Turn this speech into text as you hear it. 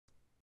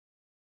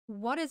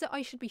What is it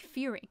I should be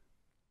fearing?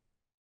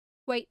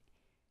 Wait,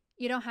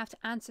 you don't have to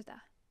answer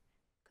that.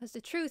 Because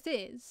the truth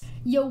is...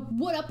 Yo,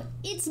 what up?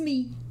 It's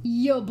me,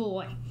 yo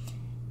boy.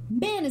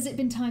 Man, has it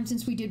been time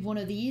since we did one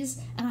of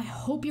these, and I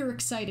hope you're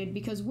excited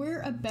because we're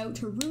about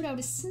to root out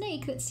a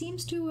snake that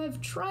seems to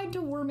have tried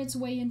to worm its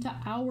way into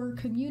our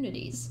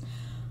communities.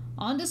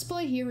 On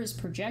display here is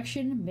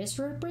projection,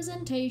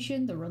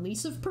 misrepresentation, the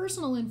release of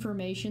personal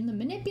information, the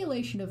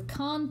manipulation of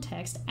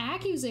context,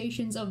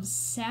 accusations of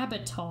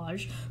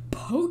sabotage,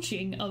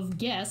 poaching of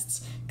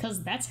guests,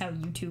 because that's how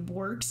YouTube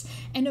works,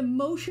 and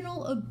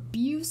emotional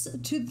abuse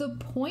to the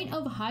point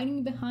of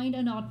hiding behind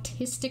an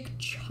autistic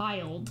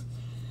child.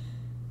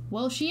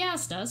 Well, she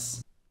asked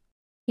us.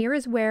 Here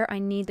is where I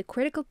need the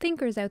critical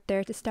thinkers out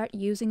there to start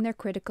using their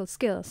critical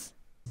skills.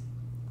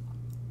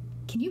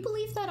 Can you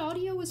believe that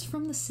audio is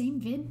from the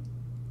same vid?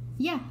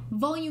 Yeah,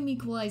 volume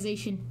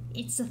equalization.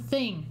 It's a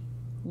thing.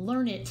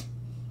 Learn it.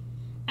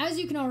 As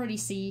you can already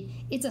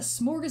see, it's a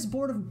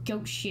smorgasbord of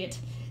goat shit,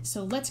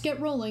 so let's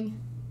get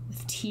rolling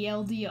with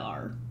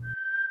TLDR.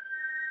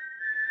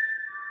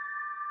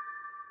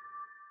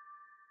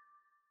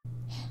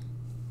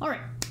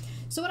 Alright.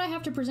 So what I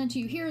have to present to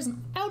you here is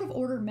an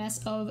out-of-order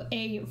mess of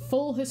a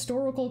full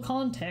historical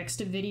context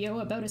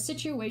video about a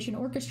situation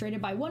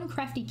orchestrated by one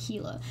Krafty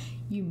Keelah.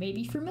 You may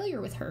be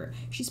familiar with her.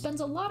 She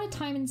spends a lot of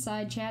time in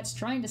side chats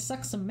trying to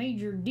suck some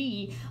major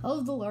D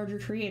of the larger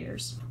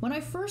creators. When I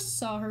first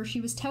saw her,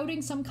 she was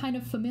touting some kind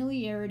of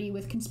familiarity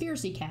with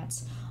conspiracy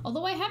cats,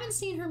 although I haven't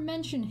seen her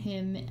mention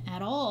him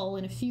at all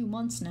in a few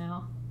months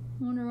now.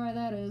 I wonder why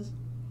that is.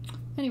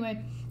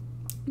 Anyway,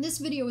 this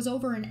video is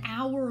over an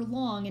hour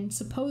long and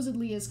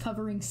supposedly is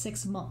covering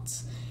 6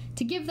 months.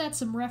 To give that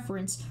some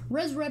reference,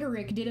 Res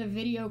Rhetoric did a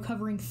video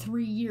covering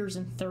 3 years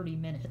and 30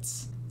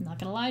 minutes. I'm not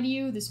gonna lie to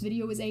you, this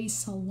video is a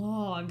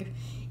slog.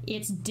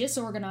 It's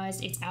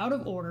disorganized, it's out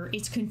of order,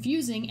 it's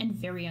confusing, and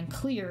very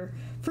unclear.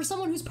 For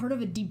someone who's part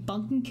of a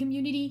debunking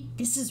community,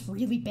 this is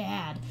really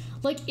bad.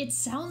 Like, it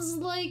sounds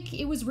like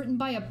it was written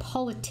by a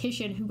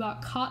politician who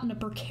got caught in a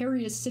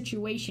precarious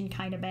situation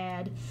kinda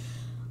bad.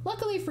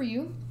 Luckily for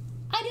you,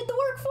 I did the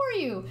work for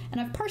you, and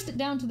I've parsed it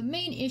down to the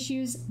main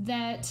issues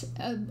that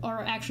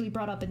are actually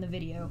brought up in the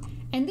video.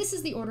 And this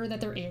is the order that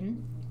they're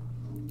in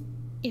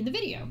the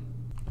video.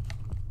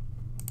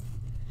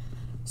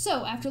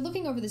 So, after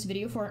looking over this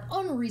video for an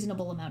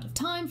unreasonable amount of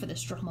time for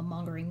this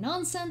drama-mongering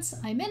nonsense,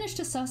 I managed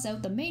to suss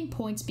out the main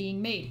points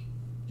being made.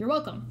 You're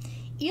welcome.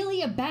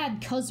 Ilya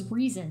bad cuz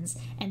reasons,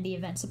 and the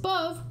events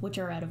above, which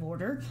are out of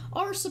order,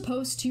 are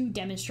supposed to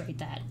demonstrate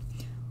that.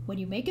 When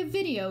you make a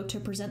video to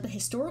present the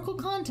historical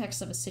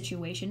context of a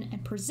situation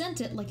and present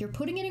it like you're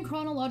putting it in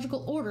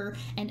chronological order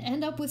and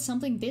end up with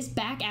something this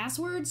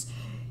back-asswards,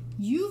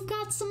 you've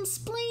got some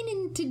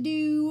splaining to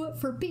do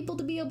for people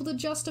to be able to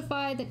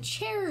justify the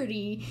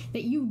charity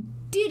that you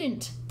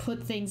didn't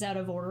put things out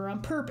of order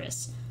on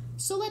purpose.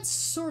 So let's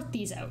sort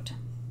these out.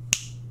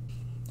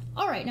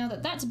 Alright, now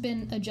that that's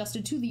been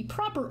adjusted to the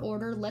proper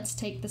order, let's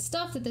take the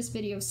stuff that this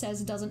video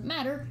says doesn't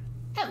matter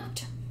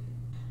out.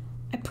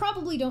 I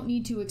probably don't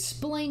need to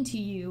explain to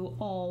you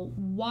all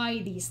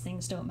why these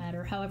things don't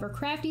matter. However,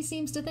 Krafty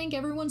seems to think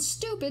everyone's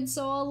stupid,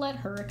 so I'll let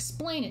her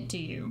explain it to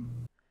you.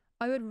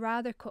 I would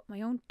rather cut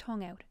my own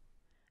tongue out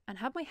and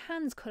have my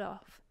hands cut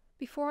off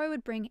before I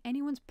would bring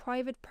anyone's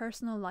private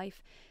personal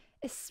life,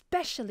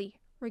 especially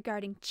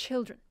regarding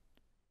children,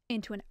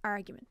 into an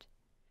argument.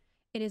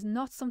 It is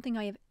not something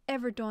I have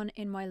ever done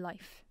in my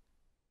life.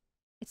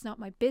 It's not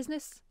my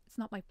business, it's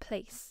not my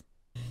place.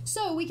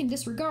 So we can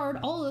disregard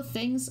all the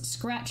things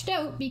scratched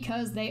out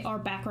because they are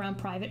background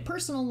private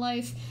personal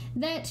life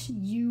that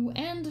you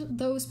and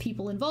those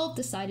people involved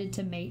decided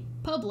to make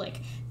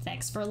public.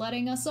 Thanks for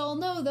letting us all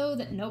know, though,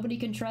 that nobody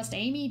can trust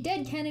Amy,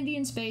 Dead Kennedy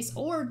in Space,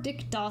 or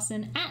Dick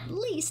Dawson, at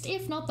least,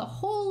 if not the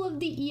whole of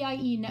the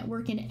EIE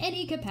network in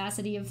any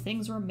capacity of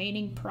things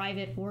remaining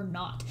private or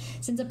not,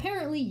 since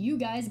apparently you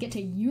guys get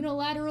to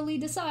unilaterally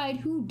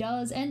decide who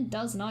does and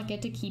does not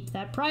get to keep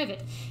that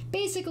private.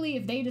 Basically,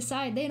 if they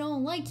decide they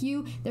don't like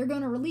you, they're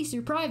gonna release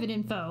your private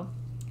info.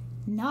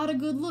 Not a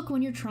good look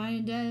when you're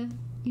trying to,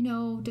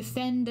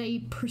 defend a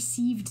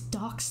perceived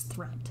dox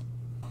threat.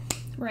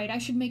 Right, I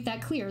should make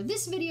that clear.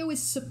 This video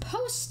is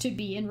supposed to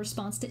be in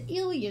response to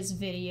Ilya's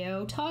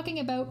video talking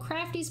about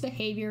Krafty's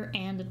behavior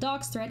and a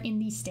dox threat in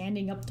the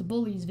Standing Up to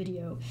Bullies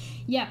video.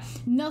 Yeah,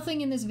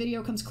 nothing in this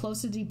video comes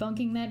close to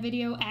debunking that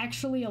video.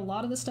 Actually, a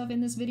lot of the stuff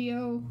in this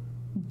video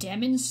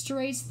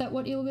demonstrates that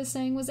what Ilya was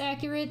saying was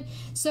accurate,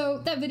 so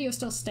that video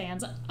still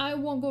stands. I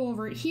won't go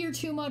over it here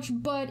too much,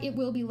 but it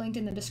will be linked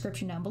in the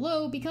description down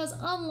below, because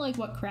unlike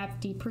what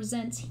Krafty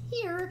presents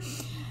here,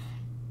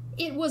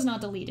 it was not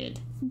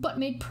deleted, but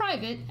made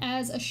private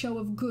as a show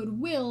of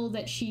goodwill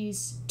that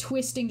she's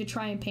twisting to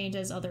try and paint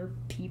as other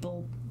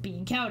people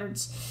being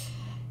cowards.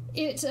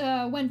 It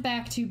went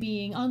back to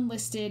being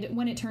unlisted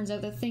when it turns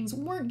out that things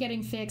weren't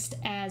getting fixed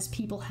as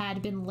people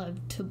had been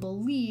led to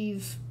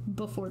believe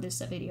before this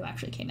video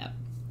actually came out.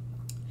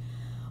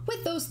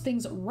 With those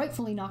things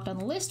rightfully knocked on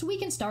the list, we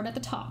can start at the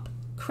top.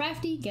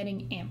 Krafty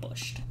getting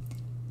ambushed.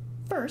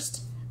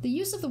 First, the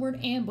use of the word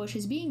ambush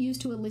is being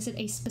used to elicit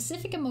a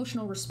specific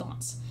emotional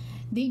response.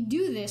 They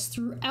do this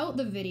throughout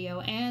the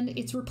video, and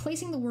it's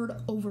replacing the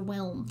word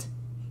overwhelmed.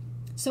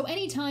 So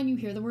anytime you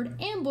hear the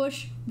word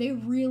ambush, they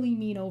really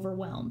mean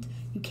overwhelmed.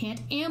 You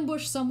can't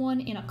ambush someone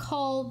in a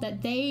call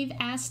that they've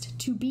asked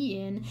to be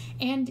in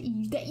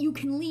and that you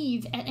can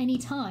leave at any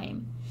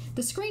time.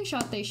 The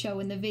screenshot they show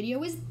in the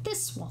video is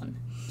this one.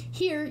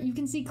 Here, you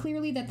can see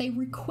clearly that they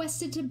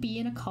requested to be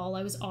in a call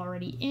I was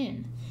already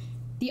in.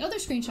 The other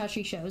screenshots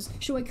she shows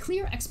show a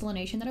clear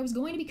explanation that I was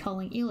going to be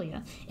calling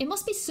Ilya. It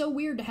must be so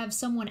weird to have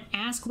someone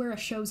ask where a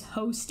show's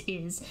host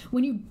is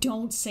when you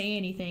don't say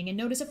anything and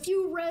notice a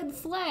few red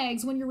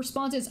flags when your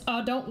response is,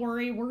 "Oh, don't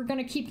worry, we're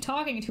gonna keep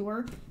talking to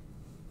her."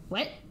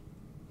 What?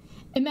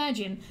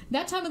 Imagine,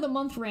 that time of the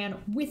month ran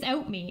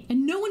without me,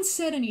 and no one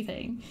said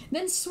anything.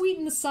 Then Sweet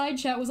in the side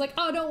chat was like,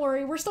 "Oh, don't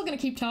worry, we're still gonna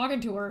keep talking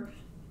to her."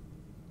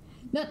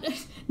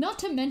 Not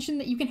to mention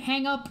that you can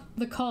hang up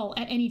the call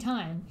at any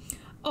time.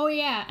 Oh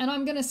yeah, and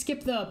I'm gonna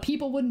skip the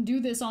 "people wouldn't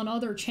do this on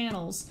other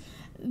channels."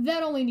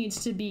 That only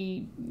needs to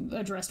be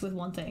addressed with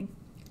one thing.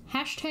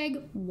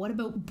 Hashtag what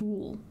about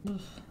Bool?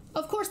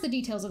 Of course the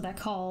details of that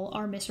call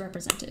are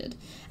misrepresented,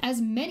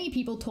 as many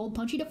people told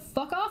Punchy to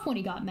fuck off when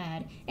he got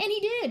mad, and he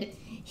did!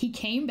 He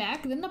came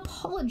back, then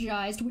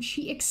apologized, which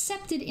she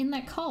accepted in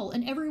that call,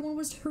 and everyone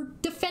was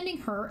defending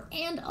her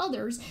and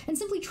others, and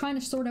simply trying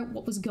to sort out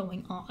what was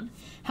going on.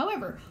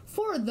 However,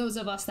 for those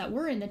of us that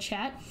were in the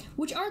chat,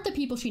 which aren't the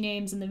people she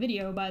names in the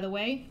video, by the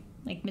way,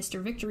 like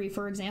Mr. Victory,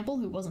 for example,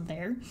 who wasn't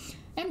there,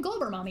 and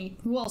Glober Mommy,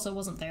 who also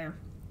wasn't there,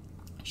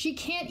 she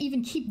can't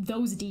even keep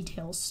those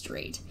details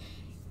straight.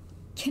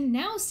 Can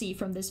now see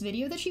from this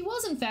video that she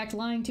was in fact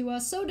lying to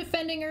us, so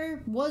defending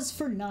her was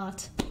for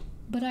naught.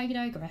 But I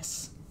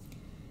digress.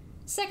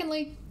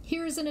 Secondly,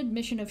 here is an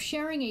admission of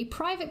sharing a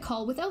private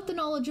call without the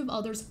knowledge of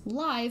others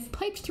live,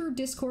 piped through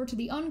Discord to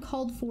the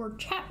uncalled for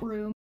chat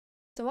room.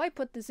 So I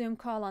put the Zoom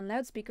call on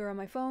loudspeaker on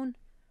my phone,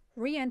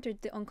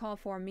 re-entered the uncalled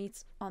for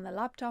meets on the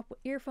laptop with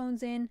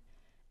earphones in,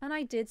 and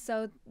I did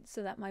so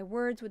that my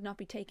words would not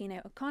be taken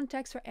out of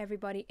context for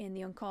everybody in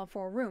the uncalled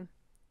for room.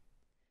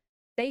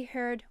 They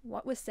heard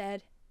what was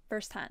said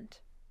firsthand.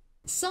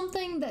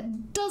 Something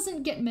that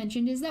doesn't get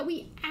mentioned is that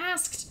we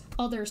asked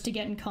others to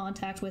get in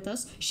contact with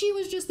us. She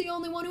was just the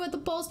only one who had the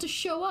balls to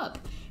show up.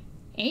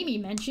 Amy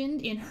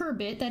mentioned in her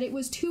bit that it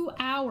was 2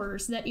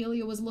 hours that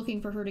Ilya was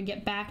looking for her to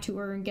get back to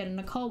her and get in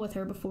a call with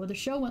her before the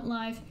show went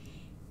live.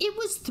 It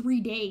was 3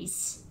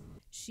 days.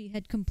 She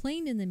had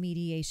complained in the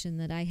mediation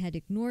that I had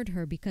ignored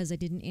her because I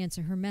didn't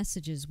answer her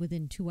messages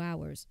within 2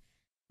 hours.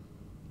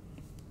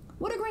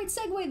 What a great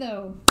segue,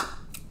 though.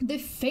 The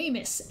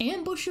famous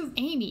ambush of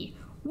Amy,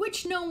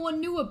 which no one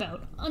knew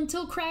about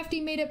until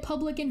Krafty made it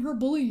public in her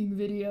bullying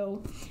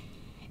video.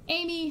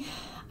 Amy,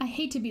 I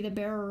hate to be the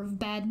bearer of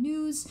bad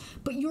news,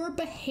 but your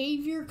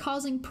behavior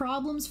causing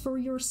problems for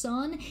your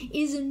son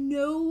is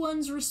no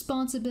one's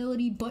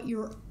responsibility but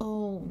your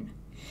own.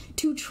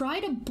 To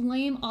try to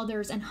blame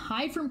others and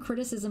hide from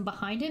criticism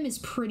behind him is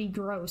pretty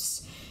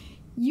gross.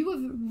 You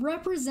have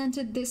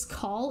represented this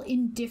call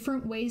in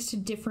different ways to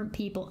different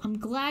people. I'm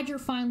glad you're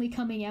finally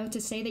coming out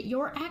to say that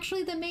you're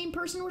actually the main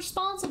person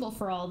responsible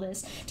for all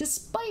this,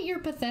 despite your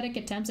pathetic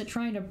attempts at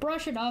trying to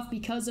brush it off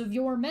because of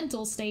your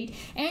mental state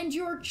and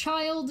your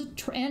child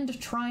and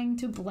trying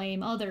to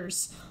blame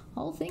others.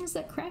 All things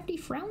that Krafty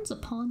frowns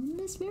upon in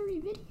this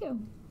very video.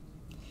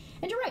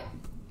 And you're right.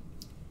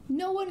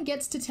 No one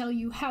gets to tell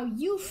you how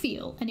you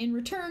feel, and in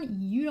return,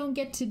 you don't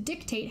get to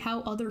dictate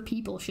how other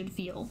people should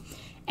feel.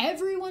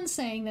 Everyone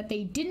saying that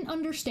they didn't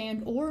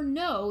understand or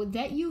know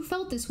that you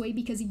felt this way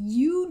because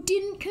you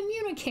didn't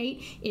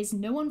communicate is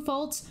no one's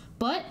fault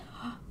but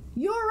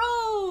your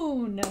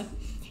own.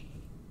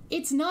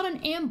 It's not an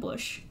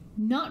ambush,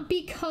 not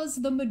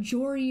because the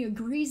majority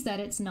agrees that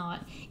it's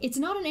not. It's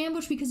not an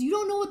ambush because you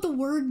don't know what the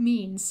word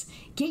means.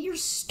 Get your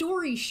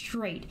story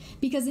straight,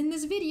 because in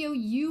this video,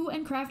 you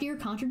and Krafty are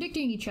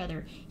contradicting each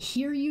other.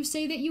 Here you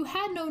say that you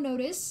had no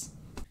notice.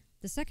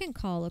 The second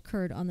call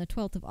occurred on the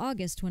 12th of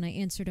August when I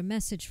answered a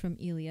message from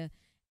Ilya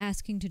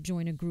asking to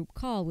join a group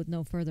call with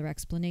no further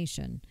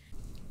explanation.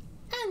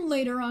 And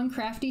later on,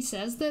 Krafty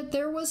says that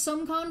there was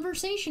some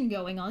conversation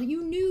going on.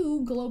 You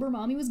knew Glober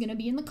Mommy was going to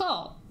be in the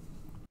call.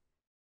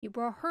 You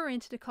brought her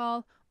into the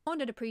call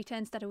under the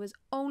pretense that it was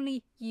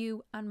only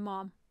you and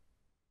Mom.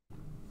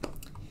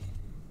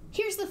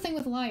 Here's the thing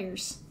with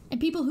liars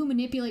and people who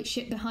manipulate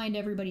shit behind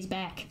everybody's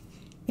back.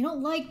 They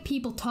don't like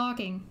people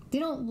talking. They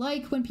don't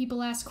like when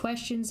people ask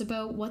questions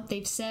about what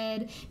they've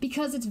said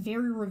because it's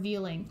very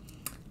revealing.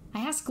 I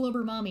asked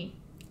Glober Mommy.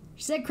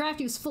 She said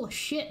Krafty was full of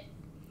shit.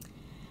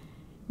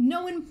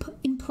 No one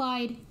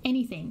implied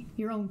anything.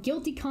 Your own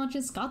guilty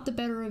conscience got the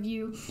better of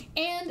you,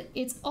 and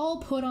it's all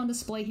put on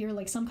display here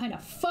like some kind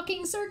of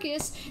fucking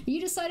circus that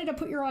you decided to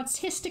put your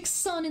autistic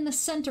son in the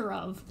center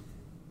of.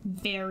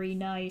 Very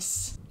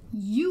nice.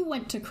 You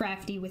went to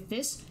Krafty with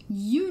this.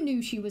 You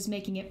knew she was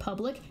making it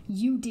public.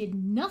 You did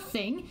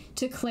nothing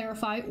to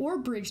clarify or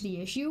bridge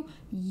the issue.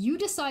 You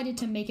decided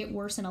to make it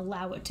worse and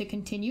allow it to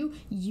continue.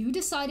 You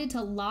decided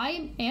to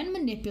lie and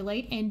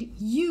manipulate, and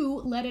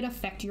you let it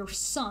affect your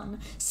son.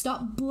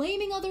 Stop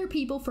blaming other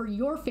people for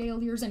your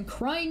failures and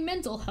crying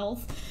mental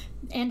health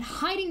and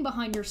hiding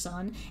behind your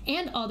son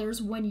and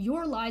others when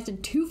your lies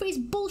and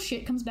two-faced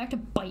bullshit comes back to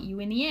bite you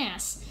in the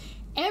ass.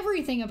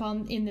 Everything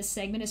in this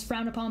segment is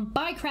frowned upon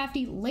by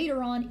Krafty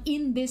later on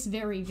in this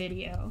very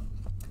video.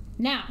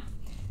 Now,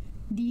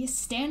 the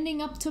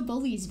standing up to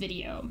bullies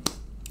video.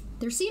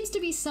 There seems to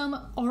be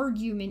some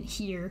argument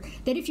here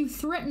that if you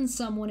threaten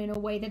someone in a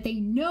way that they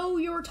know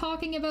you're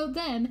talking about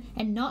them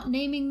and not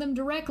naming them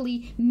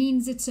directly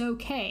means it's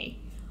okay.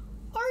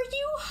 Are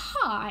you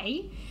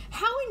high?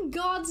 How in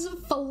God's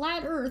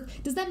flat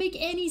earth does that make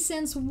any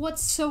sense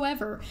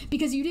whatsoever?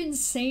 Because you didn't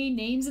say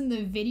names in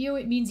the video,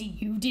 it means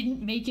you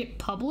didn't make it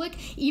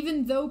public,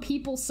 even though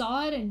people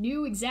saw it and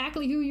knew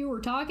exactly who you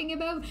were talking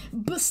about?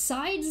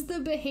 Besides the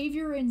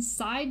behavior in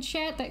side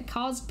chat that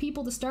caused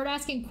people to start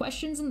asking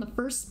questions in the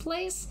first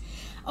place?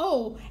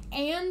 Oh,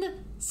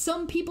 and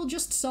some people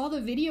just saw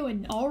the video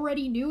and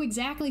already knew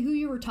exactly who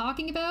you were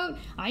talking about.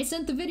 I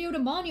sent the video to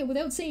Manya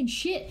without saying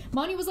shit.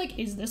 Manya was like,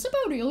 is this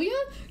about Ilya?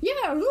 Yeah,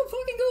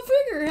 fucking go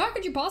figure. How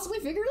could you possibly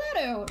figure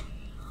that out?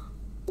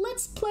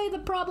 Let's play the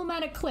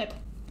problematic clip.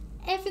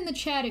 F in the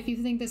chat if you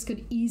think this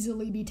could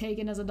easily be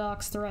taken as a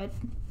dox threat.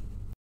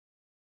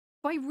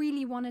 If I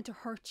really wanted to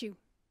hurt you,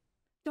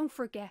 don't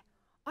forget,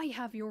 I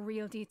have your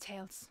real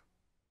details.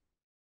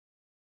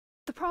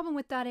 The problem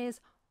with that is,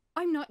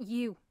 I'm not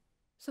you,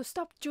 so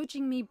stop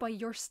judging me by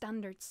your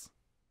standards.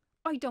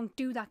 I don't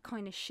do that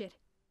kind of shit.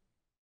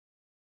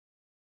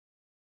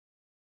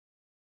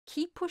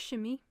 Keep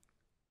pushing me,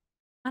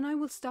 and I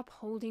will stop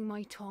holding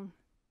my tongue.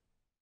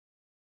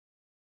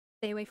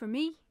 Stay away from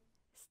me,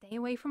 stay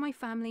away from my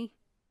family,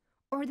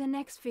 or the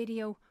next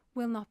video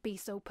will not be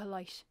so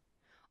polite.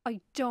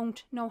 I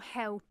don't know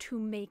how to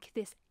make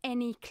this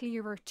any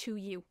clearer to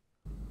you.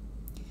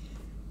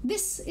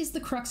 This is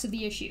the crux of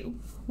the issue.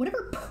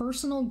 Whatever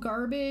personal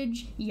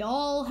garbage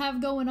y'all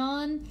have going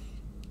on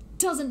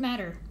doesn't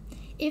matter.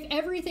 If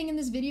everything in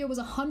this video was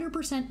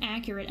 100%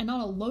 accurate and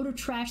not a load of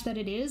trash that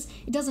it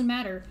doesn't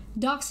matter.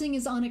 Doxing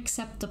is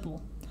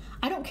unacceptable.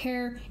 I don't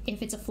care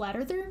if it's a flat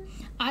earther.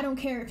 I don't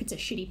care if it's a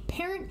shitty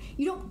parent.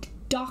 You don't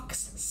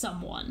dox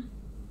someone.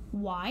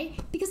 Why?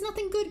 Because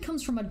nothing good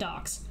comes from a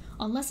dox.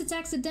 Unless it's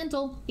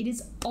accidental, it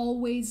is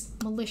always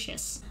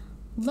malicious.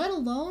 Let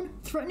alone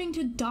threatening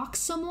to dox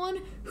someone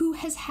who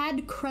has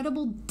had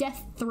credible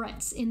death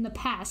threats in the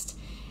past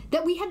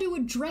that we had to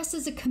address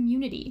as a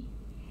community.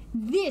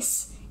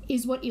 This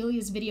is what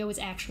Ilya's video is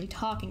actually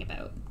talking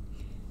about.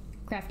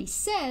 Krafty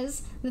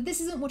says that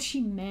this isn't what she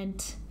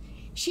meant.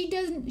 She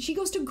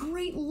goes to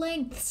great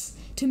lengths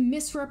to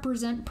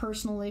misrepresent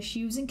personal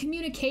issues and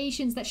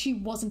communications that she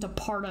wasn't a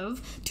part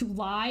of, to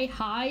lie,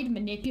 hide,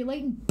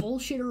 manipulate, and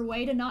bullshit her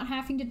way to not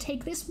having to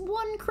take this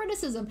one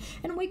criticism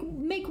and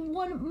make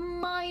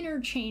one minor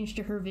change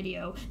to her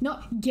video.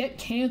 Not get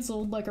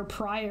canceled like her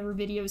prior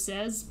video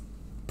says.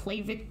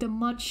 Play victim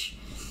much?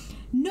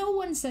 No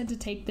one said to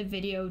take the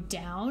video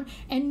down,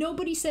 and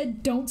nobody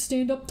said don't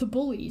stand up to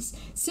bullies.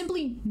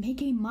 Simply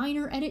make a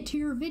minor edit to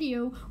your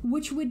video,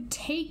 which would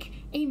take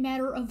a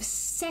matter of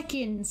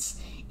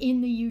seconds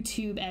in the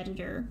YouTube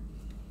editor.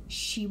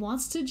 She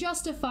wants to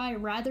justify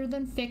rather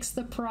than fix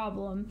the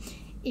problem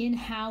in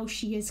how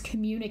she has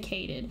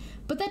communicated.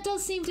 But that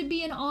does seem to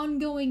be an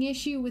ongoing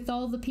issue with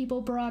all the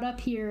people brought up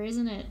here,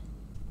 isn't it?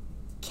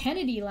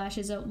 Kennedy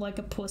lashes out like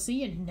a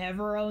pussy and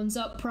never owns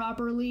up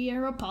properly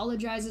or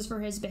apologizes for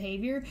his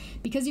behavior,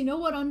 because you know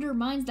what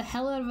undermines the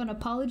hell out of an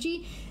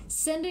apology?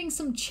 Sending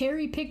some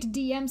cherry-picked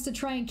DMs to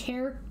try and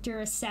character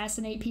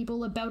assassinate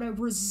people about a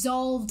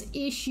resolved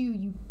issue,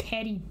 you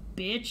petty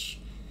bitch.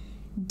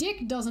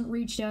 Dick doesn't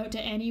reach out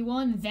to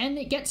anyone, then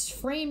it gets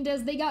framed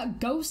as they got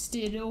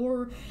ghosted,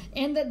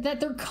 and that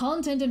their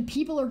content and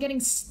people are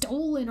getting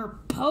stolen or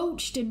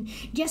poached, and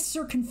guests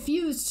are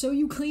confused, so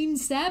you claim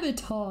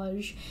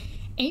sabotage.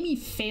 Amy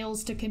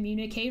fails to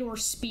communicate or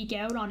speak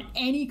out on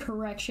any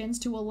corrections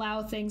to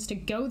allow things to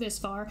go this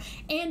far,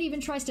 and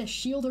even tries to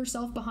shield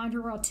herself behind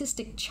her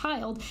autistic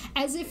child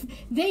as if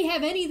they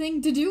have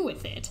anything to do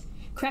with it.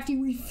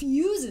 Krafty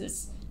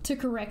refuses to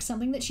correct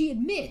something that she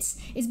admits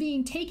is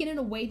being taken in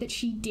a way that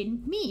she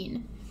didn't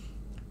mean.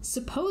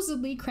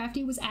 Supposedly,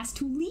 Krafty was asked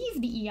to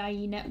leave the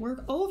EIE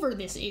network over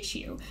this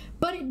issue,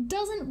 but it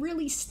doesn't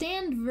really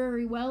stand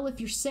very well if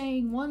you're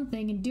saying one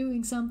thing and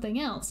doing something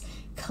else.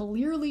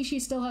 Clearly,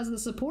 she still has the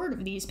support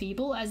of these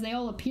people, as they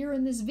all appear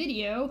in this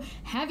video,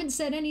 haven't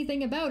said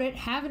anything about it,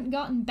 haven't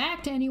gotten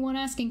back to anyone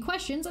asking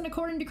questions, and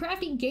according to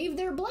Krafty, gave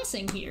their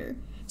blessing here.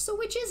 So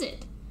which is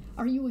it?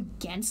 Are you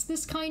against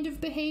this kind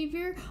of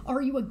behavior?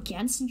 Are you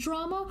against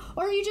drama?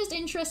 Or are you just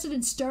interested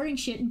in starting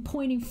shit and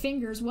pointing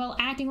fingers while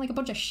acting like a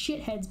bunch of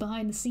shitheads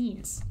behind the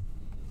scenes?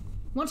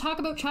 Want to talk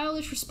about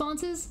childish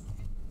responses?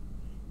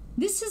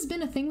 This has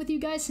been a thing with you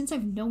guys since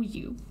I've known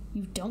you.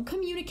 You don't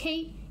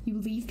communicate, You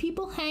leave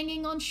people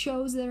hanging on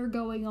shows that are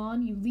going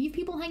on. You leave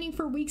people hanging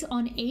for weeks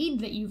on aid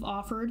that you've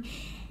offered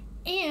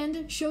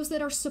and shows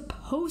that are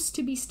supposed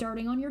to be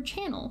starting on your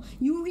channel.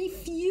 You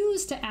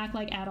refuse to act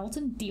like adults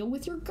and deal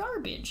with your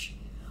garbage.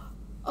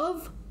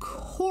 Of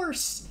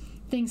course,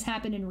 things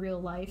happen in real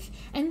life,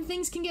 and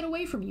things can get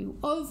away from you.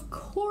 Of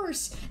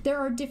course, there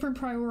are different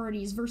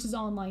priorities versus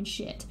online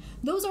shit.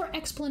 Those are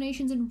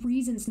explanations and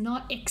reasons,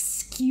 not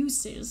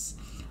excuses.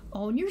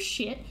 Own your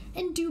shit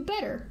and do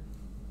better.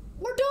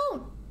 Or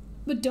don't.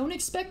 But don't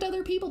expect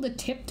other people to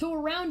tiptoe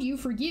around you,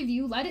 forgive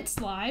you, let it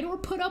slide, or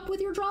put up with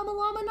your drama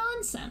llama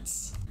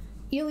nonsense.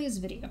 Ilya's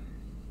video.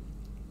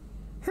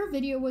 Her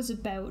video was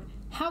about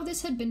how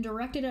this had been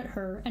directed at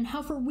her and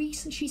how for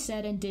weeks she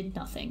said and did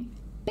nothing.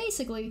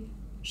 Basically,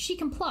 she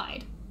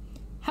complied.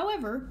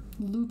 However,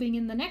 looping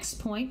in the next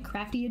point,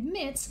 Krafty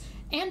admits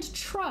and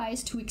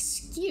tries to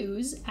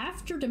excuse,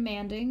 after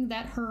demanding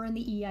that her and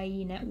the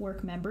EIE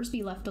network members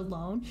be left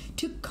alone,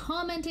 to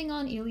commenting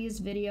on Ilya's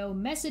video,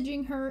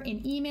 messaging her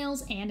in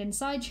emails and in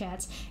side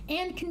chats,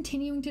 and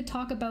continuing to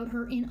talk about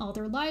her in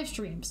other live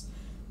streams.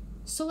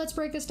 So let's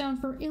break this down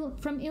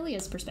from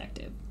Ilya's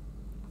perspective.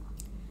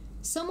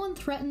 Someone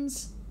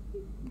threatens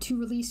to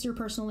release your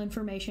personal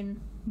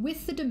information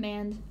with the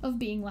demand of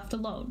being left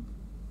alone.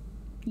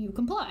 You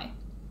comply.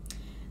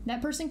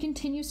 That person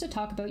continues to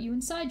talk about you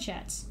in side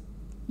chats.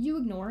 You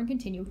ignore and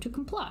continue to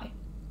comply.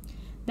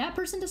 That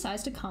person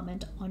decides to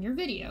comment on your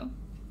video.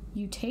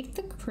 You take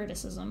the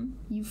criticism,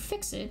 you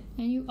fix it,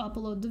 and you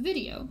upload the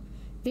video.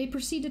 They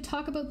proceed to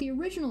talk about the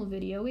original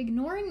video,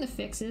 ignoring the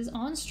fixes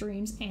on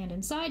streams and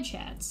in side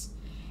chats.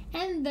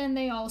 And then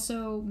they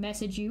also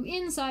message you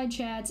in side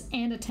chats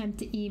and attempt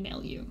to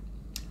email you.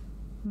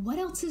 What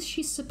else is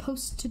she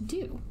supposed to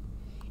do?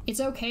 It's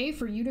okay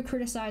for you to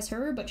criticize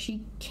her, but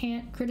she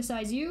can't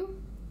criticize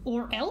you?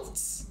 Or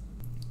else?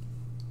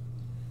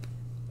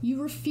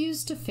 You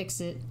refuse to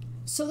fix it,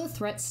 so the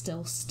threat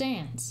still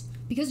stands,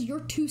 because you're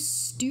too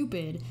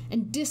stupid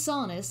and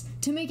dishonest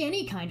to make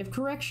any kind of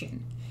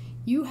correction.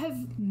 You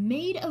have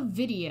made a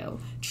video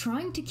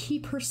trying to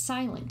keep her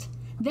silent.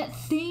 That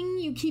thing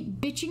you keep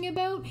bitching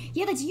about,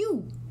 yeah, that's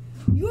you.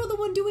 You're the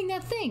one doing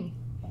that thing.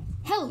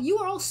 Hell, you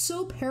are all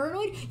so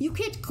paranoid, you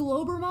kicked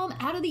Glober Mom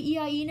out of the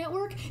EIE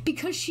network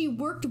because she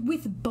worked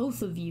with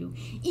both of you.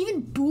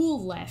 Even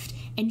Boole left,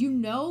 and you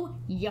know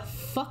you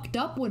fucked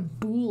up when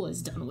Boole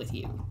is done with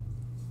you.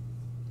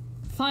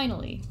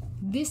 Finally,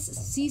 this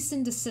cease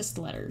and desist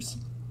letters.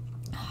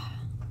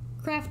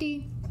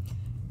 Krafty,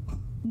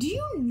 do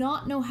you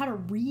not know how to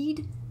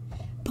read?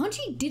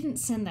 Punchy didn't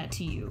send that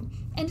to you,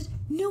 and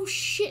no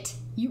shit,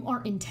 you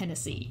aren't in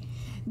Tennessee.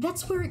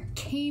 That's where it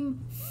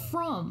came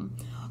from.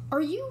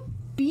 Are you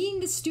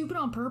being this stupid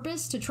on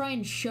purpose to try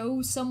and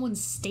show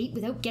someone's state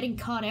without getting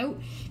caught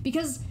out?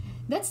 Because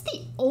that's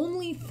the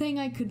only thing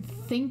I could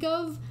think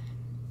of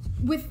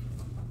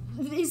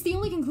is the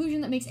only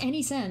conclusion that makes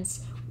any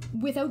sense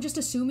without just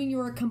assuming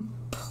you're a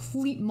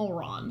complete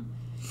moron.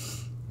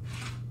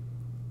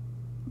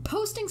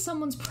 Posting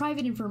someone's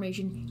private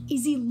information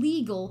is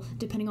illegal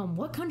depending on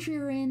what country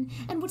you're in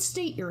and what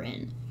state you're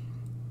in.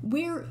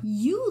 Where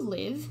you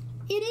live,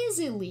 it is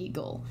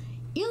illegal.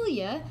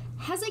 Ilya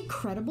has a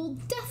credible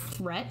death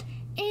threat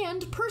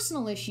and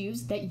personal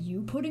issues that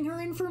you putting her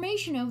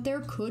information out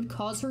there could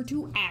cause her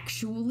to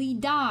actually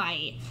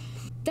die.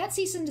 That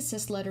cease and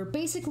desist letter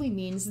basically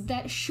means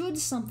that should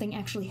something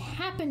actually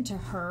happen to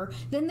her,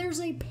 then there's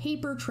a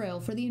paper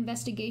trail for the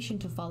investigation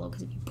to follow,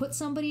 because if you put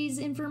somebody's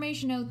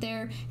information out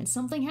there and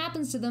something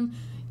happens to them,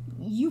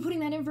 you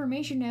putting that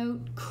information out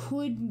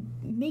could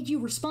make you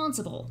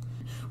responsible.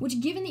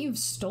 Which, given that you've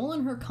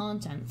stolen her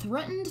content,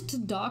 threatened to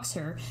dox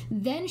her,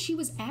 then she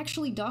was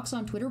actually doxed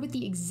on Twitter with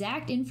the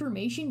exact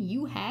information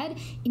you had,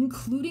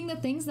 including the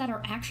things that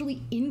are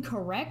actually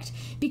incorrect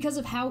because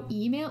of how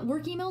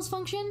work emails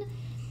function,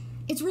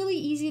 it's really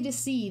easy to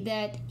see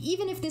that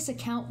even if this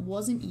account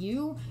wasn't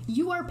you,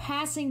 you are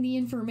passing the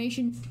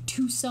information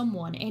to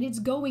someone, and it's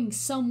going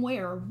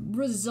somewhere,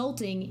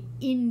 resulting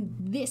in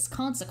this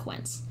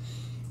consequence.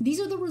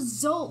 These are the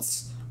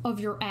results of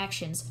your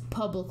actions,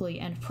 publicly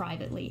and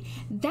privately.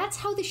 That's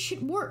how this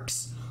shit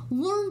works.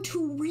 Learn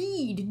to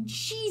read.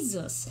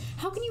 Jesus.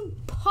 How can you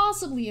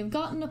possibly have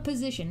gotten a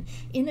position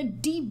in a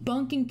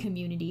debunking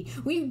community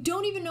when you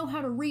don't even know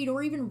how to read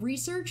or even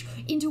research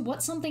into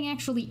what something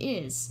actually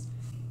is?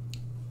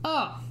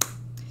 Oh,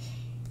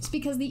 it's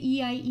because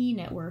the EIE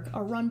network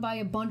are run by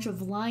a bunch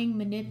of lying,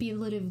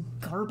 manipulative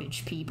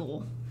garbage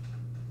people.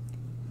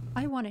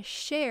 I want to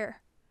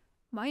share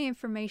my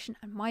information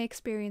and my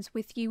experience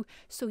with you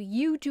so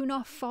you do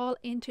not fall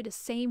into the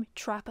same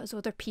trap as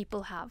other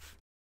people have.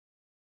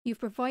 You've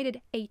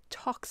provided a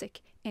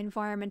toxic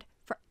environment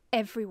for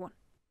everyone,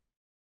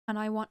 and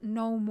I want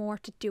no more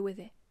to do with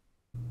it.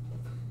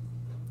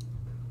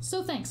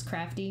 So thanks,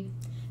 Krafty.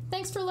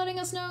 Thanks for letting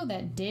us know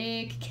that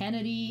Dick,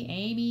 Kennedy,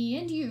 Amy,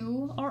 and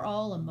you are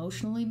all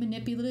emotionally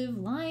manipulative,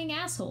 lying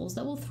assholes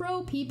that will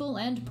throw people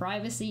and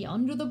privacy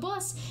under the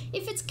bus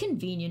if it's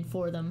convenient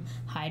for them,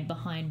 hide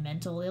behind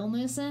mental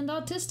illness and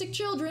autistic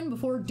children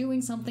before doing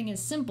something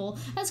as simple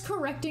as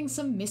correcting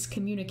some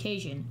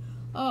miscommunication.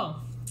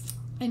 Oh,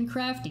 and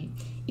Krafty,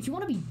 if you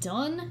want to be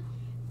done,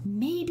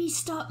 maybe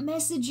stop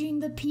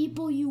messaging the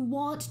people you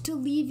want to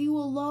leave you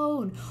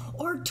alone,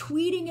 or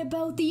tweeting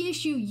about the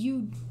issue,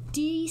 you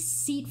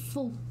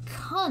deceitful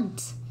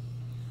cunt.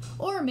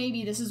 Or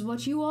maybe this is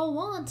what you all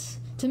want,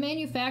 to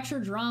manufacture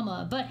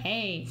drama, but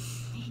hey,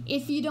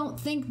 if you don't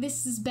think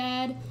this is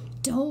bad,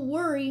 don't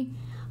worry,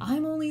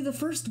 I'm only the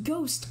first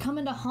ghost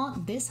coming to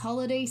haunt this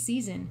holiday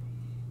season.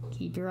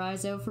 Keep your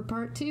eyes out for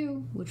part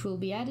 2, which will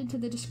be added to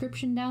the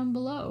description down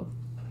below.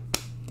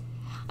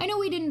 I know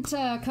we didn't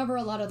cover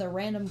a lot of the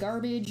random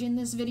garbage in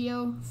this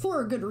video,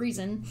 for a good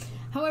reason.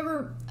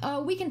 However,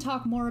 we can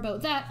talk more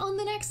about that on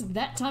the next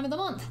That Time of the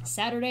Month,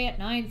 Saturday at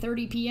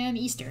 9:30 p.m.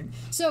 Eastern.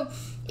 So,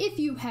 if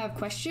you have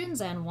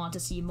questions and want to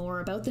see more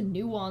about the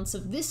nuance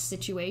of this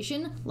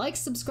situation, like,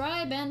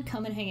 subscribe, and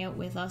come and hang out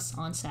with us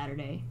on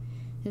Saturday.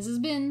 This has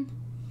been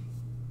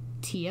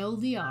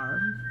TLDR.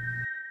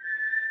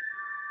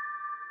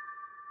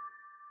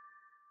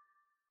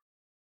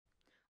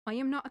 I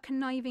am not a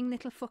conniving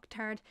little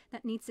fucktard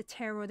that needs to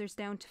tear others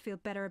down to feel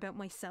better about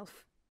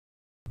myself.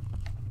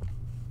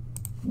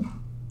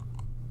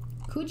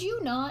 Could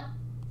you not?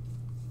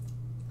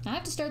 I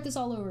have to start this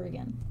all over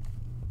again.